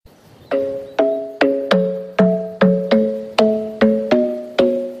Turn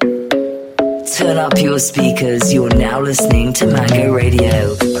up your speakers, you're now listening to Mango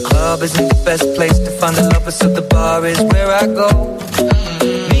Radio. The club isn't the best place to find the lovers, so the bar is where I go.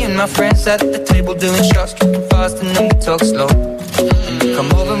 Me and my friends at the table doing shots, tripping fast and then we talk slow.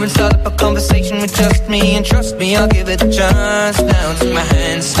 Come over and start up a conversation with just me, and trust me, I'll give it a chance. Now take my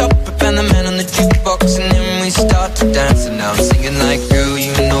hand, stop it, and the man on the jukebox, and then we start to dance. And now I'm singing like, girl,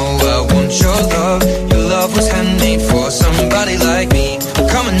 you know I want your love. Your love was handmade for somebody like me.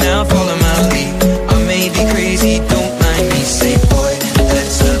 Come on now, follow my lead. I may be crazy, don't mind me. Say, boy,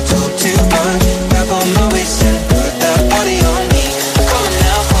 let's not talk too much. Grab on my waist and put that body on me. Come on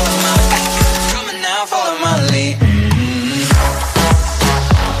now, follow my lead. Come on now, follow my lead.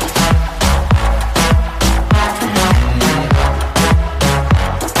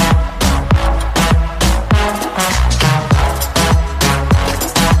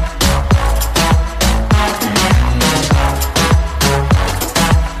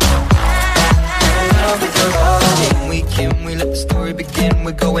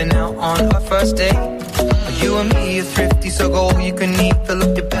 Going out on our first date. You and me are thrifty, so go all you can eat. Fill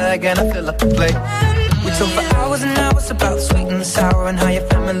up your bag and I fill up the plate. We talk for hours and hours about the sweet and the sour and how your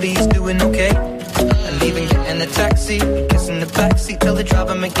family's doing okay. And even getting a taxi, kissing the backseat, tell the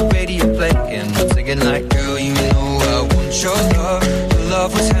driver make the radio play. And I'm singing like, girl, you know I want your love. Your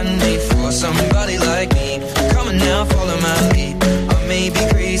love was handmade for somebody like me. Come on now, follow my lead. I may be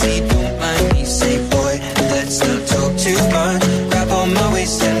crazy, don't mind me. Say, boy, let's not talk too much. On my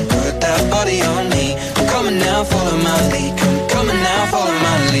waist and put that body on me. Come on now, follow my lead. Come on now, follow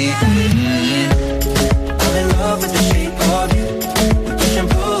my lead. I'm in love with the shape of you. We push and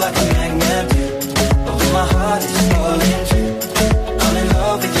pull like a magnet do. Although my heart is falling too. I'm in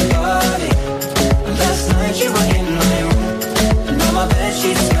love with your body. Last night you were in my room, and now my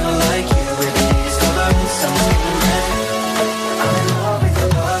bedsheets smell like you. Every day is covering something red. I'm in love with your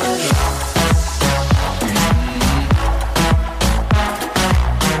body.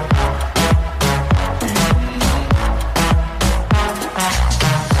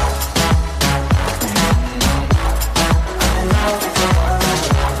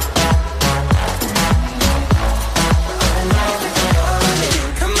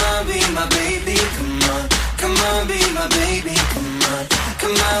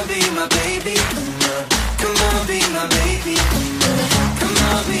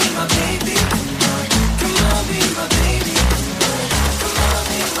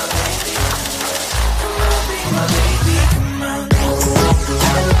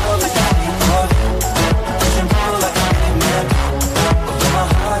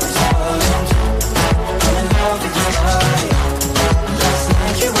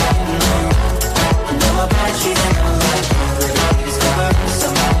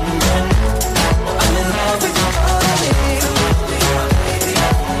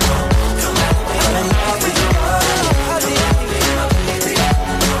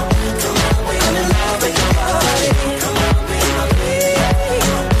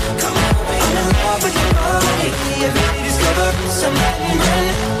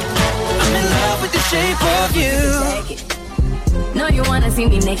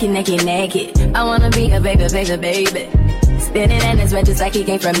 Naked. I wanna be a baby. Spinning in his red just like he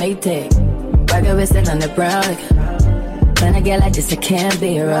came from Maytag. Working with still on the brown. When I get like this, I can't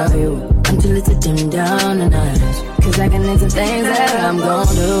be around you. I'm too little to dim down the night. Cause I can name some things that I'm gon'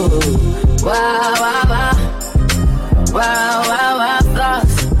 do. Wow, wow, wow. Wow, wow, wow,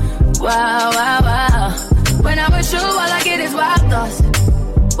 thoughts. Wow, wow, wow. When I'm with you, all I get is wild thoughts.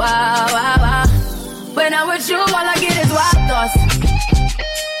 Wow, wow, wow. When I'm with you, all I get is wild thoughts.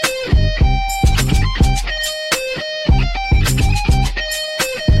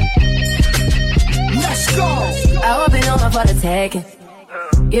 I hope you know I'm for the taking.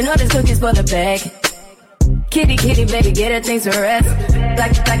 You know this cookie's for the bag. Kitty, baby, get her things to rest.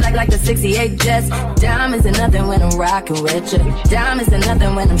 Like the 68 Jets. Diamonds are nothing when I'm rocking with you. Diamonds are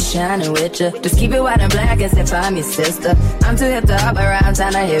nothing when I'm shining with you. Just keep it white and black as if I'm your sister. I'm too hip to hop around,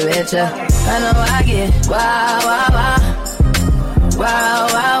 time to hit with you. I know I get wow, wow, wow. Wow,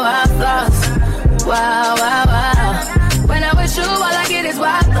 wow, wow, thoughts. Wow, wow, wow. When I'm with you, all I get is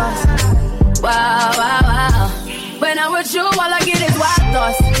wild thoughts. Wow, wow, wow. When I'm with you, all I get is wild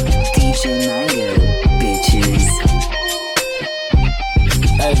thoughts. DJ Mango, bitches.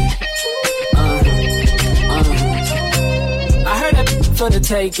 Hey, I heard that for the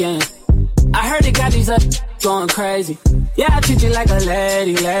taking. I heard it got these up going crazy. Yeah, I treat you like a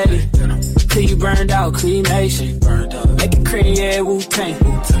lady. Till you burned out, cremation. Make it cream, yeah, Wu-Tang.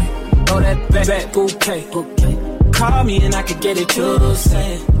 Throw that back bouquet. Call me and I could get it, you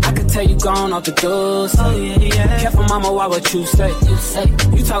say. I could tell gone off the doors. Oh yeah, yeah. Careful, mama, why what you say?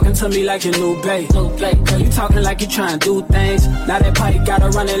 You talking to me like your new babe. Girl, you talking like you trying to do things. Now that party gotta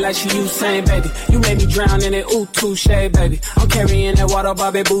run it like she Usain, baby. You made me drown in it, ooh, touche, baby. I'm carrying that water,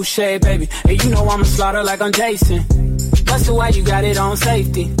 Bobby Boucher, baby. And you know I'ma slaughter like I'm Jason. Busted, why you got it on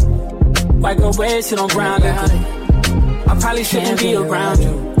safety? White girl red, sit on brown liquor. I probably shouldn't be around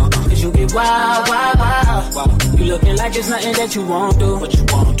you. Cause you get wild, wild, wild. You looking like it's nothing that you won't do. What you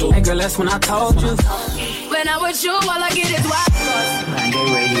won't do. Hey girl, that's when I told you. When I'm with you, all I get is wild. Mango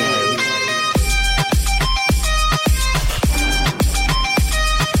Radio.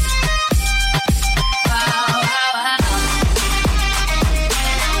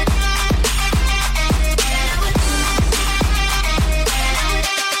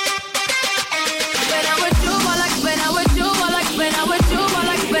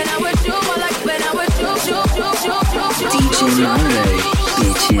 DJ Mango,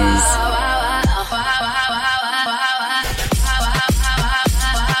 bitches.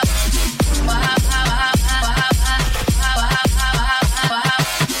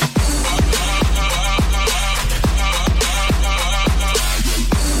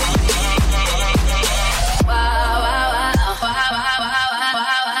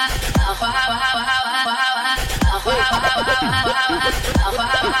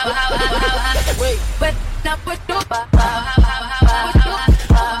 But now what do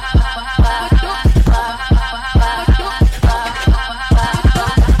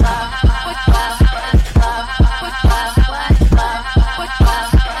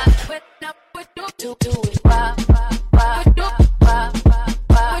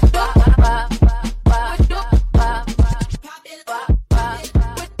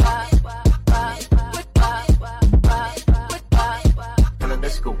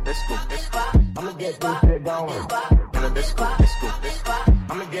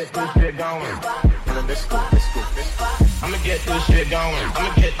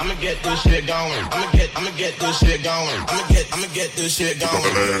this shit going. Drop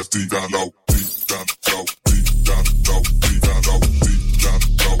that ass deep down low, deep down low, deep down low, deep down low, deep down low, deep down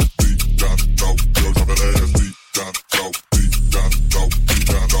low. Yo, drop that ass deep down low, deep down low, deep down low, deep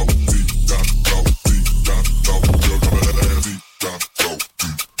down low, deep down low. Yo, drop that ass deep down low,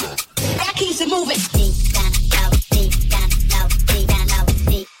 deep down. That keeps it moving. Deep down low, deep down low, deep down low,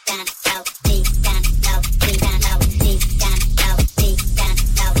 deep down low, deep down low, deep down low, deep down low, deep down low.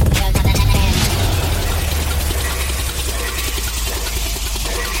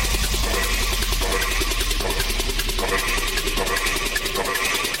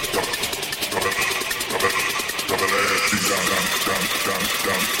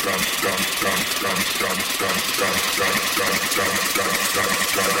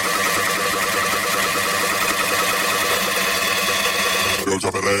 Yo,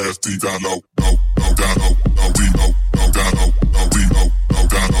 drop that ass. Yo, drop that ass deep down low, low, low, down low, low, we low, low, down low, low, we low, low,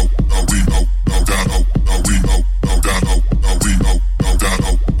 down low, low, we low, low, down low, low, we low, low, down low, low, we low, low, down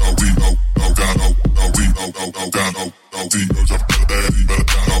low, low, we low, low, down low, low, we low, low, down low, low, we low. Drop that ass, you better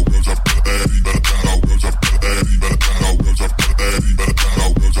down low. Yo, drop that ass, you better down low. Yo, drop that ass, you better down low. Yo, drop that ass, you better down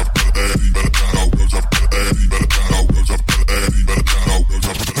low. Yo, drop that ass, you better down low. Yo, drop that ass, you better down low. Yo, drop that ass, you better down low. Yo,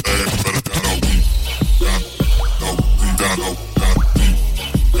 drop that ass, you better down low.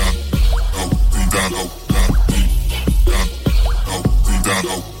 Down low, down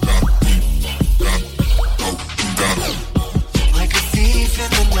low, down low. Like a thief in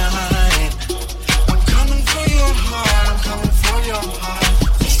the night, I'm coming for your heart, I'm coming for your heart.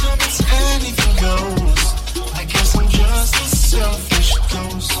 This time it's anything goes. I guess I'm just a selfish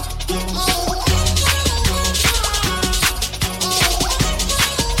ghost.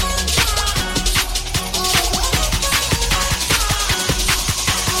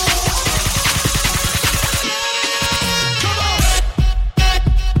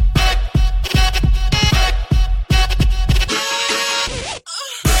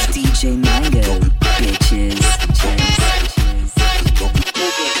 DJ Mango, bitches.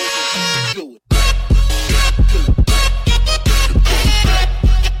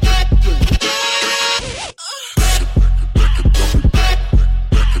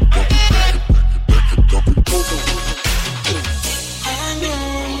 I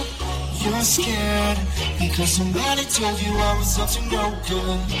know you're scared because somebody told you I was up to no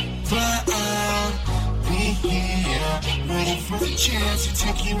good. But I'll be here, ready for the chance to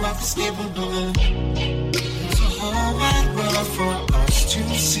take you off the stable balloon. There's a whole wide world for us to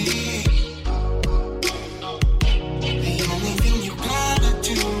see. The only thing you gotta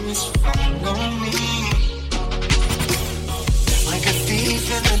do is follow me. Like a thief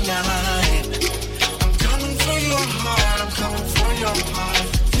in the night, I'm coming for your heart, I'm coming for your heart.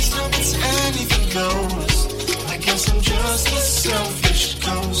 This time it's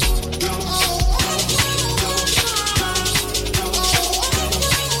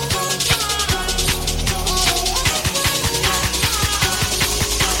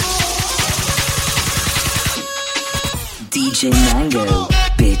DJ Mango,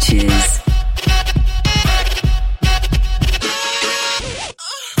 bitches.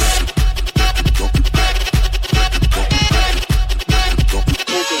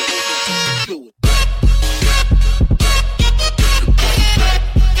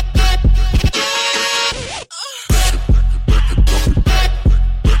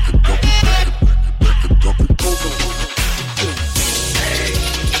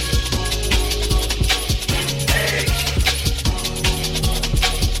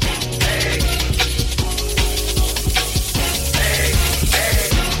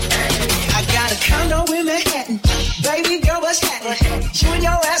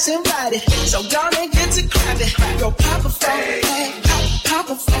 So gonna get to clapping. Go pop it for me, pop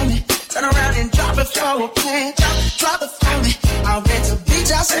it for me. Turn around and drop it for a plan. Drop it for me. I'll rent a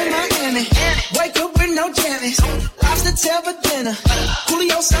beach house in Miami. Wake up with no jammies. Lobster tail for dinner.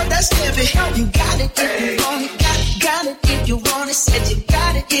 Coolio serve that stiffy. You got it if you want it. Got it if you want it. Said you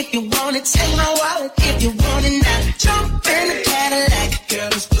got it if you want it. Take my wallet if you want it now. Jump in the Cadillac. Girl,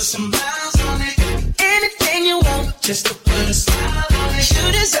 let's put some miles on it. Anything you want, just to put a smile on it.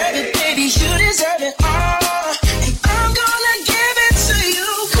 You deserve it, baby, you deserve it all. And I'm gonna give it to you.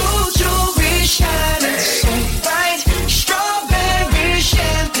 Cool jewelry shining so bright. Strawberry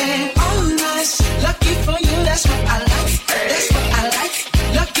champagne, all nice. Lucky for you, that's what I like. That's what I like.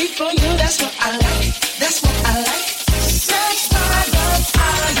 Lucky for you, that's what I like. That's what I like. Sex by the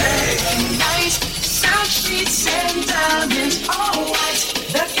fire, night. Sound sheets and diamonds, all white.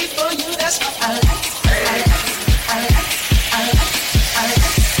 Lucky for you, that's what I like.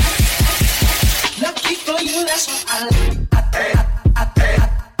 Lucky for you, that's what I like.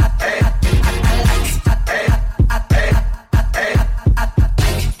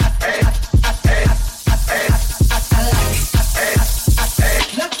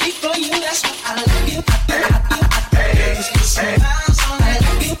 Lucky for you, that's what I like.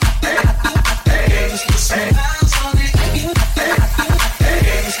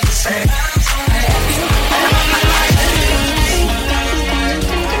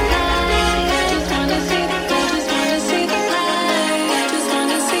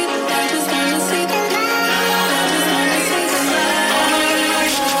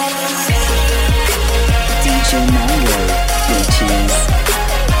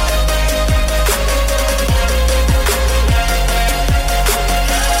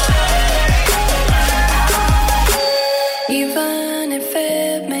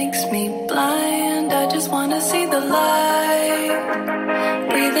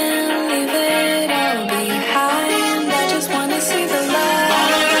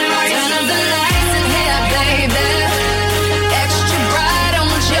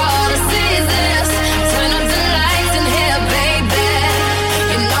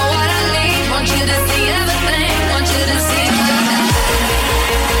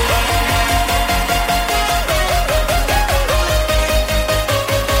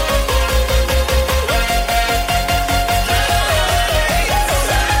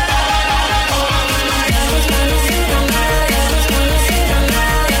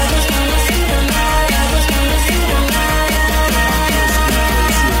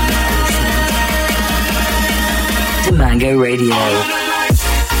 Mango Radio.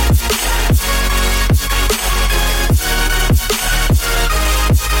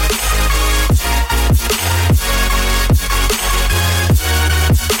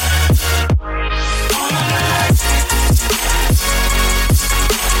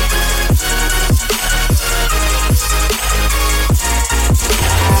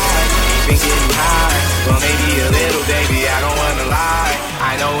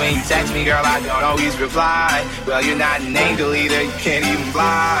 Text me, girl, I don't always reply. Well, you're not an angel either, you can't even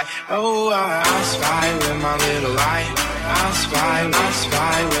fly. Oh, I spy with my little light. I spy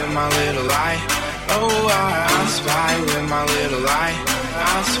with my little light. Oh, I spy with my little light.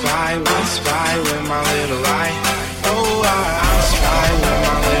 I spy with my little light. Oh, I spy with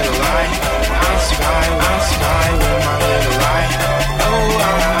my little light. I spy with my little light. Oh,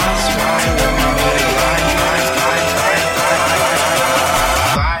 I spy with my little light.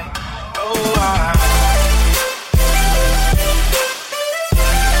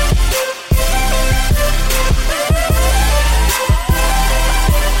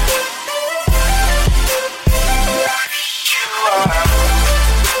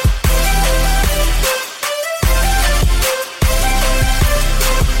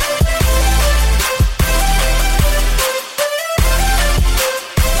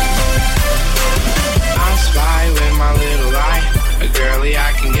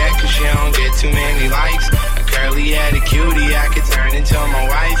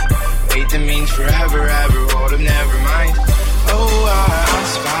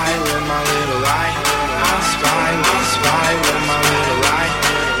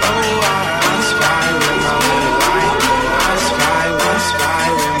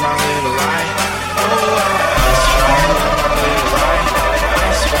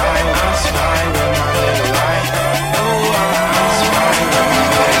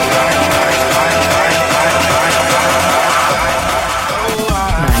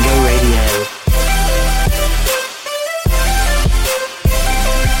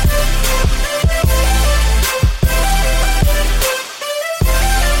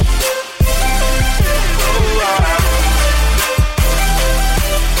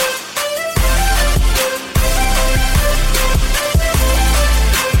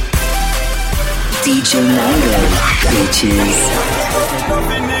 DJ Mango, bitches.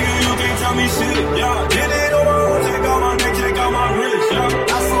 Nothing, nigga, you can't tell me shit. Yeah, get it on my own, check out my neck, check out my wrist. Yeah,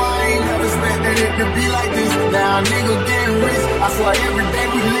 I swear I ain't never expected it to be like this. Now a nigga getting rich. I swear every day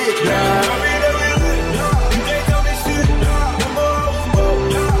we lit. Yeah.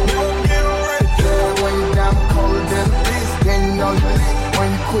 When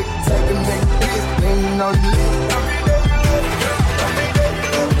you quit taking that piss, then you know you lit.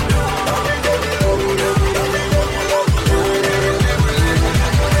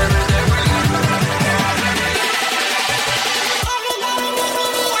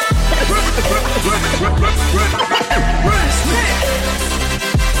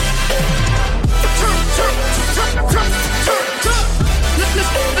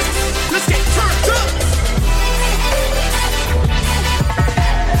 Let's get turned up.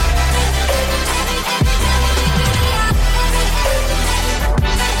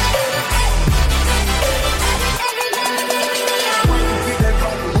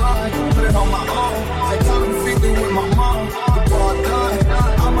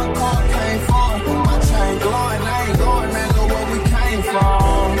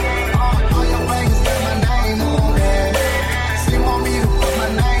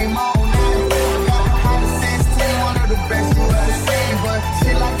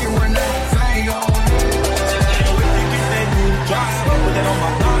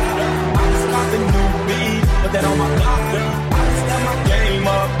 That on my doctor, I step my game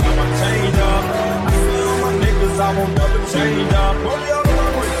up, got my change up. I swear on my niggas, I won't never change up. Roll your on my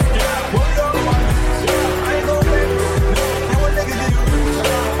wrist, yeah. Roll your on my wrist, yeah. I ain't gon' let it. No one nigga did it.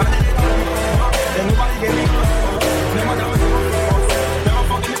 I did it all my and nobody gave me love. Now my dog is on the phone. Now I'm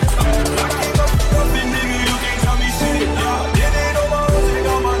fucking it up. I can't go nothing, nigga, you can't tell me shit. Yeah, get it on my own,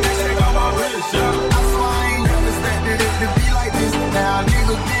 check out my neck, check out my wrist, yeah. I swear I ain't never expected it to be like this. Now a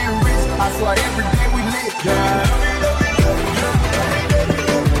nigga getting rich. I swear every day we lit. Yeah.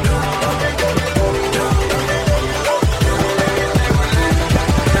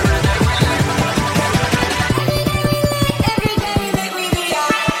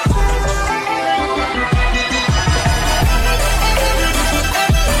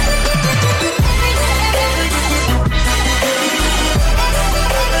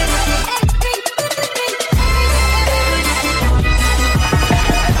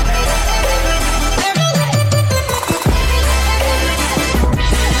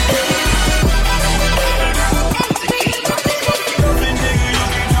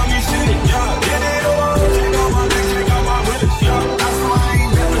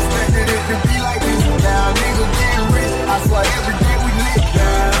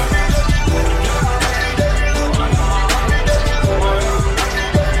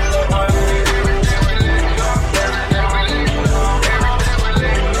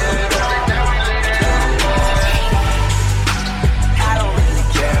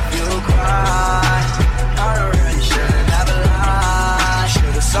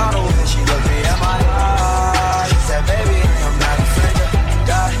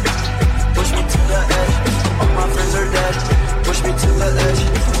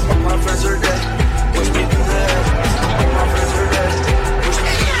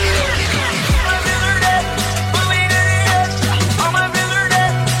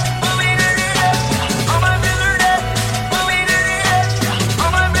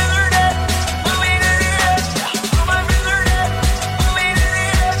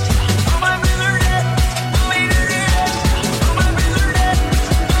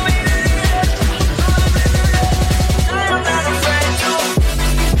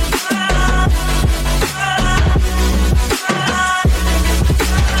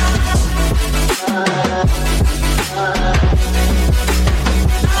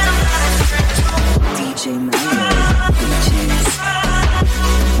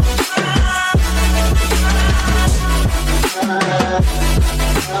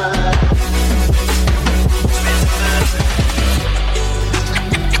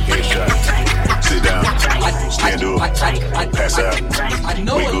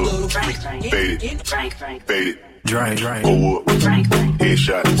 Fade it, go up,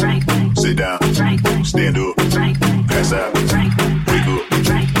 headshot, sit down, stand up, pass out, wake up,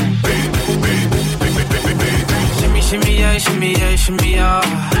 fade it. Shimmy yeah, shimmy yeah, shimmy yeah.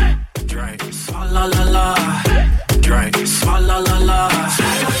 Drink, swalla la la. Drink, swalla la la.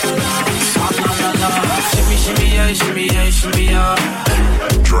 Swalla la la. Shimmy yeah, shimmy yeah, shimmy yeah.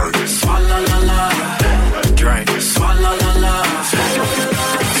 Drink, swalla la la. Drink, swalla la la.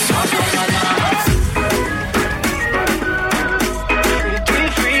 Swalla la la.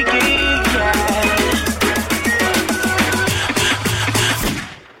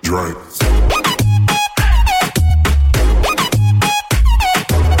 Drink.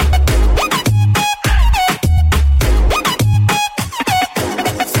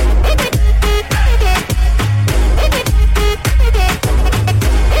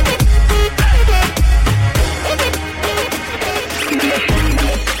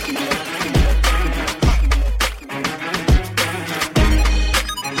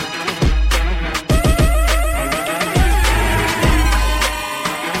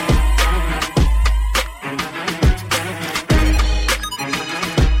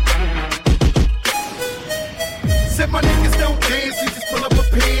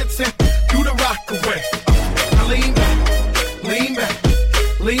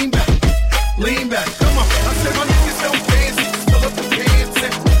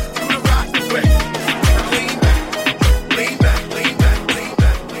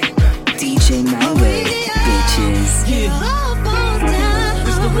 DJ Mango, bitches. Yeah,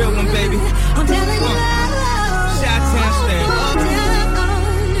 this the real one, baby. I'm telling you now. Chi-Town stand.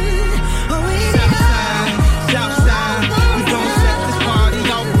 Southside, we gon' set this party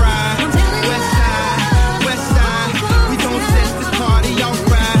off right. Westside, we gon' set this party off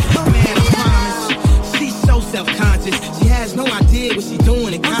right. Man, I promise, she's so self-conscious. She has no idea what she's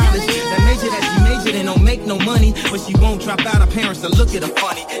doing in college. That major that she majored in don't make no money, but she won't drop out. Her parents will look at her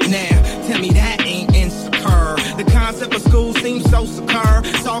funny. Now, tell me that ain't insecure. The concept of school seems so secure.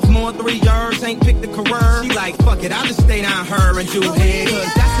 Sophomore 3 years, ain't picked a career. She like, fuck it, I'll just stay down her and do head.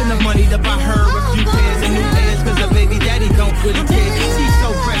 Cause that's enough money to buy her a few pairs of new heads. Cause her baby daddy don't really care. She's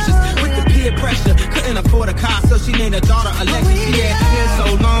so precious with the peer pressure. Couldn't afford a car, so she named her daughter Alexis. She had hair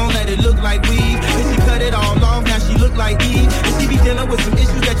so long that it looked like weave. And she cut it all off, now she look like Eve. And she be dealing with some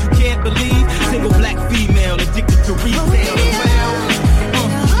issues that you can't believe. Single black female addicted to retail as well.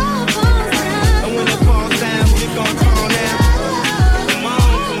 And when it falls down, we gon' call now. Come on.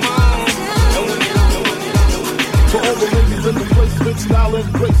 To all the ladies in the place, big style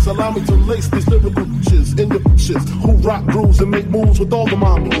and grace. Allow me to lace these lyrical shits in your shits. Who rock grooves and make moves with all the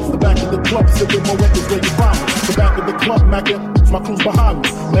mommies. The back of the club, sipping my records where you promise. The back of the club, mackin', my crew's behind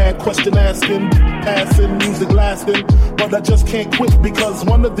me. Man, question asking, passing, music lasting. But I just can't quit because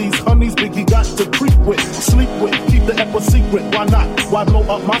one of these honeys Biggie got to creep with, sleep with, keep the ep a secret. Why not? Why blow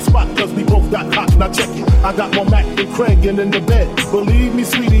up my spot? Cause we both got hot. Now check it. I got more Mac than Craig and in the bed. Believe me,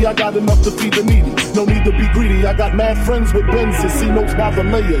 sweetie, I got enough to feed the needy. No need to be greedy. I got mad friends with Benzes, see notes by the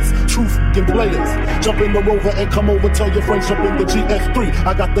layers. True f***ing players. Jump in the Rover and come over, tell your friends, jump in the GS3.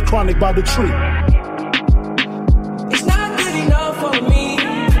 I got the chronic by the tree. It's not good enough for me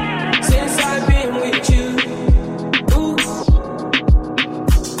since I've been with you. Ooh.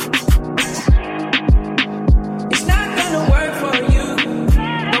 It's not gonna work for you.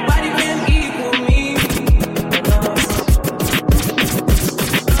 Nobody can equal me.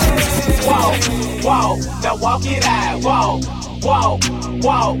 Whoa, now walk it out. Whoa,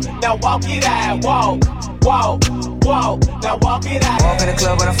 now walk it out. Whoa, now walk it out. Walk in the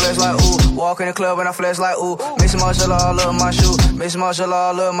club and I flex like ooh. Walk in the club and I flex like ooh. Miss Marshall all up my shoe. Miss Marshall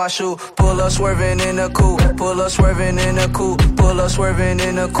all up my shoe. Pull up swerving in the coupe. Pull up swerving in the coupe. Pull up swerving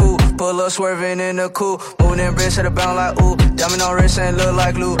in the coupe. Pull up swerving in the coupe. Moving them bricks to the bound like ooh. Diamond on wrist and look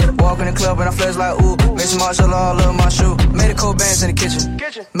like glue. Walk in the club and I flex like ooh. Miss Marshall all up my shoe. Medical bands in the kitchen.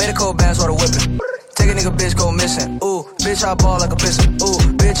 Medical bands for the whipping. Take a nigga bitch go missing. Ooh, bitch I ball like a piston. Ooh,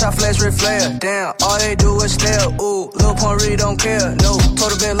 bitch I flex Ric Flair. Damn, all they do is stare. Ooh, Lil Pump really don't care. No,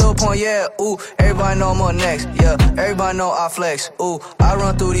 told a bit Lil Pump, yeah. Ooh, everybody know I'm up next. Yeah, everybody know I flex. Ooh, I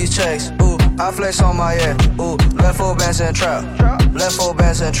run through these checks. Ooh, I flex on my yeah. Ooh, left 4 bands in trap. Left 4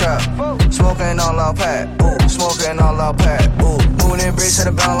 bands in trap. Smoking all out pack. Ooh, smoking all out pack. Ooh, moving in bricks to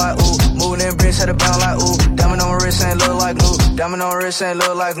the bound like ooh. Moving in bricks to the bound like ooh. Diamond on my wrist and look like glue. Diamond on my wrist and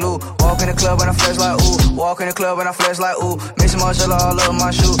look like glue. Walk in the club and I flex like ooh. Walk in the club and I flex like ooh. Miss Marshall all up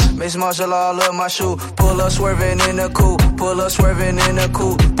my shoe. Miss Marshall all up my shoe. Pull up swerving in the coupe. Pull up swerving in the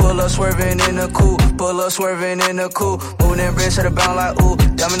coupe. Pull up swerving in the coupe. Pull up swerving in the coupe. Moving in bricks to the bound like ooh.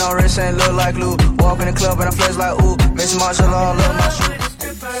 Diamond on wrist and look like glue. Walk in the club and I flex like ooh. Miss Marshall all up my shoe.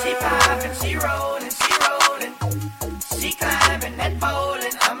 She poppin', she rollin', she rollin'. She climbin' that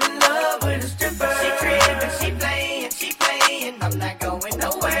bowling. I'm in love with a stripper. She trippin', she playin', she playin'. I'm not going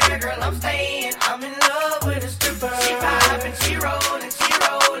nowhere, girl, I'm stayin'. I'm in love with a stripper. She poppin', she rollin', she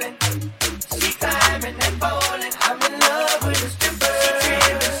rollin'. She climbin' that bowling. I'm in love with a stripper. She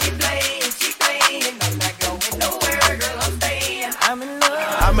trippin', she playin', she playin'. I'm not going nowhere, girl, I'm stayin'. I'm in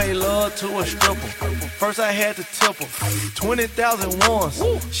love. I made love to a stripper. First I had to tip her 20,000 once.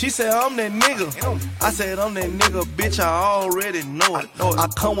 She said I'm that nigga. I said I'm that nigga, bitch. I already know it. I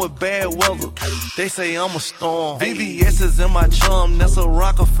come with bad weather. They say I'm a storm. VVS is in my chum. That's a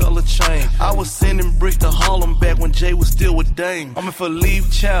Rockefeller chain. I was sending bricks to Harlem back when Jay was still with Dame. I'm in for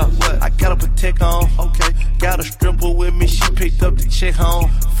leave child. I got a protect on. Okay. Got a stripper with me. She picked up the check home.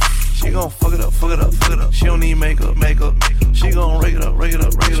 She gon' fuck it up, fuck it up, fuck it up. She don't need makeup. She gon' rake it up.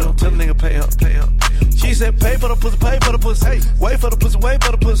 Tell the nigga pay up. She said pay for the pussy. Hey, wait for the pussy.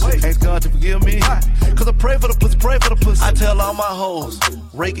 Ask God to forgive me. Cause I pray for the pussy. I tell all my hoes,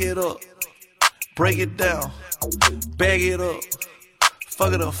 rake it up, break it down, bag it up.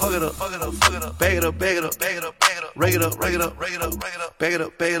 Fuck it up. Bag it up. Rake it up. Bag it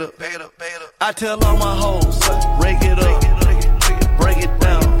up. I tell all my hoes, rake it up, break it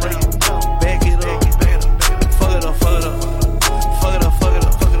down, bag it up. Fuck it up.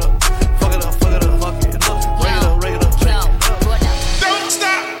 Don't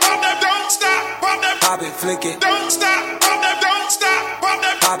stop, pop that, don't stop, pop that. Pop it, flick it. Don't stop, pop that, don't stop, pop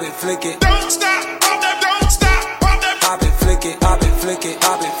that. Pop pop it, flick it. Don't stop, pop that, don't stop, pop that. Pop it, flick it, pop it, flick it,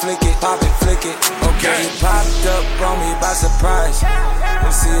 pop it, flick it, pop it, flick it. Okay, you popped up on me by surprise.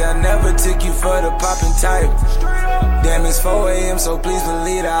 You see, I never took you for the poppin' type. Damn, it's 4 a.m., so please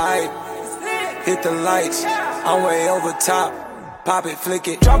believe the hype. Hit the lights, I'm way over top. Pop it, flick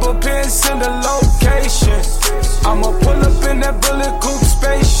it. Drop a pin, send a location. I'ma pull up in that bullet coupe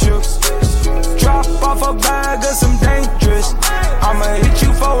spaceship. Drop off a bag of some dangerous. I'ma hit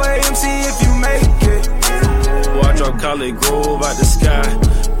you 4 a.m., see if you make it. Boy, I drop Collie Grove out the sky.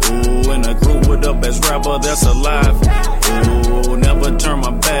 Ooh, in a group with the best rapper that's alive. Ooh, never turn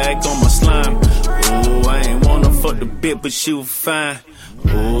my back on my slime. Ooh, I ain't wanna fuck the bitch, but she was fine.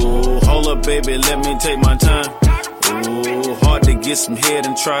 Ooh, hold up, baby, let me take my time. Ooh, hard to get some head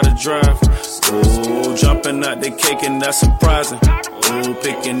and try to drive. Ooh, jumping out the cake and that's surprising. Ooh,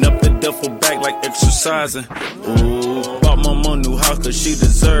 picking up the duffel bag like exercising. Ooh, bought my mom new house cause she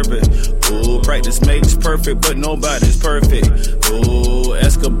deserve it. Ooh, practice makes perfect, but nobody's perfect. Ooh,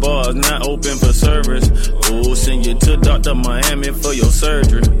 Escobar's not open for service. Ooh, send you to Dr. Miami for your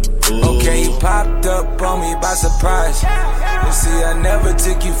surgery. Ooh. Okay, you popped up on me by surprise. You see, I never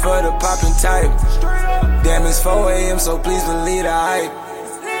took you for the poppin' type. Damn, it's 4 a.m., so please believe the hype.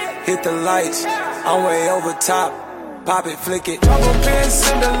 Hit the lights, I'm way over top. Pop it, flick it. Drop a pin,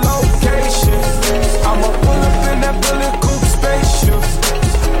 send a location. I'ma pull up in that bullet coupe spaceship.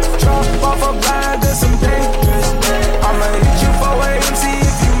 Drop off a bag of some dangerous. I'ma hit you 4 a.m., see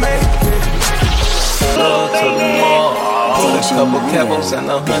if you make it. Love to the mall. Put a couple capos and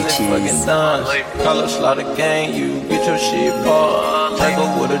 100 fucking dimes. Call up Slaughter Gang, you get your shit bought.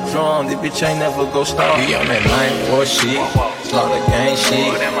 Tango with a drum, this bitch ain't never go stop. We on that 9-4 shit, Slaughter Gang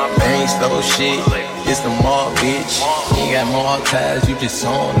shit, Bang Stove shit. It's the mall, bitch. You ain't got mall ties, you just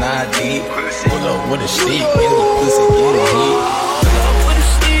on ID. Pull up with a stick, get the pussy, get a hit.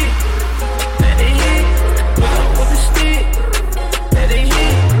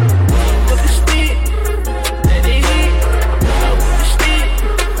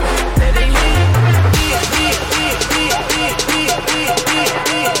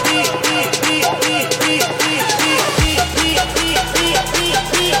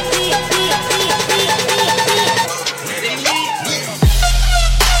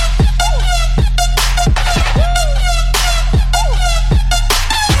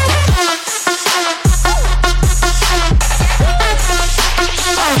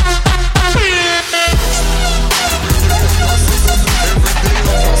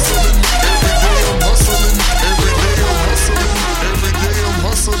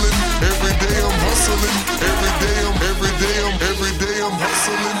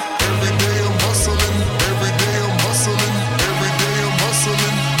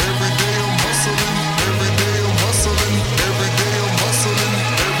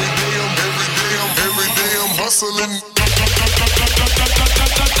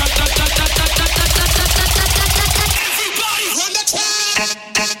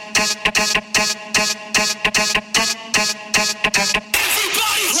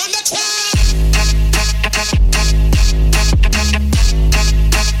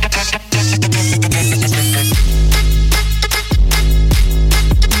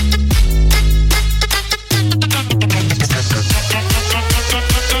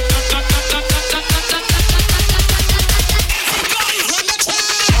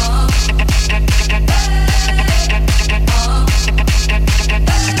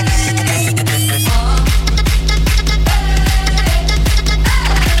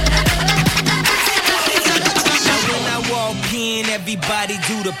 Everybody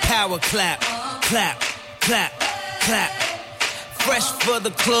do the power clap, clap, clap, clap. Fresh for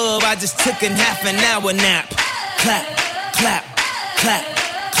the club, I just took a half an hour nap. Clap, clap, clap,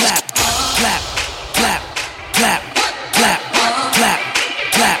 clap, clap, clap, clap, clap, clap, clap, clap,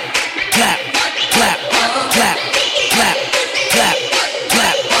 clap, clap, clap, clap, clap,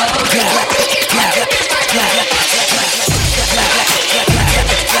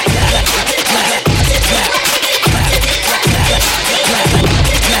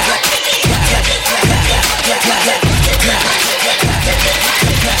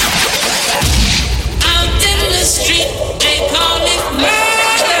 Out in the street, they call it murder.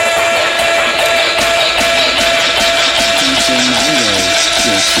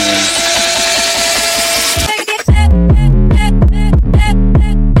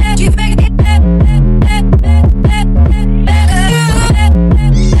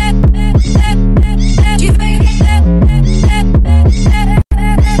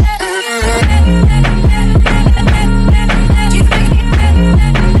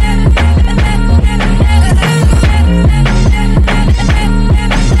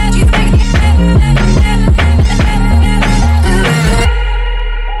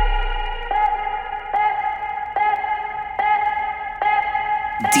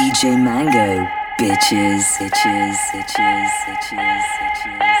 DJ Mango. Bitches, bitches, bitches, bitches.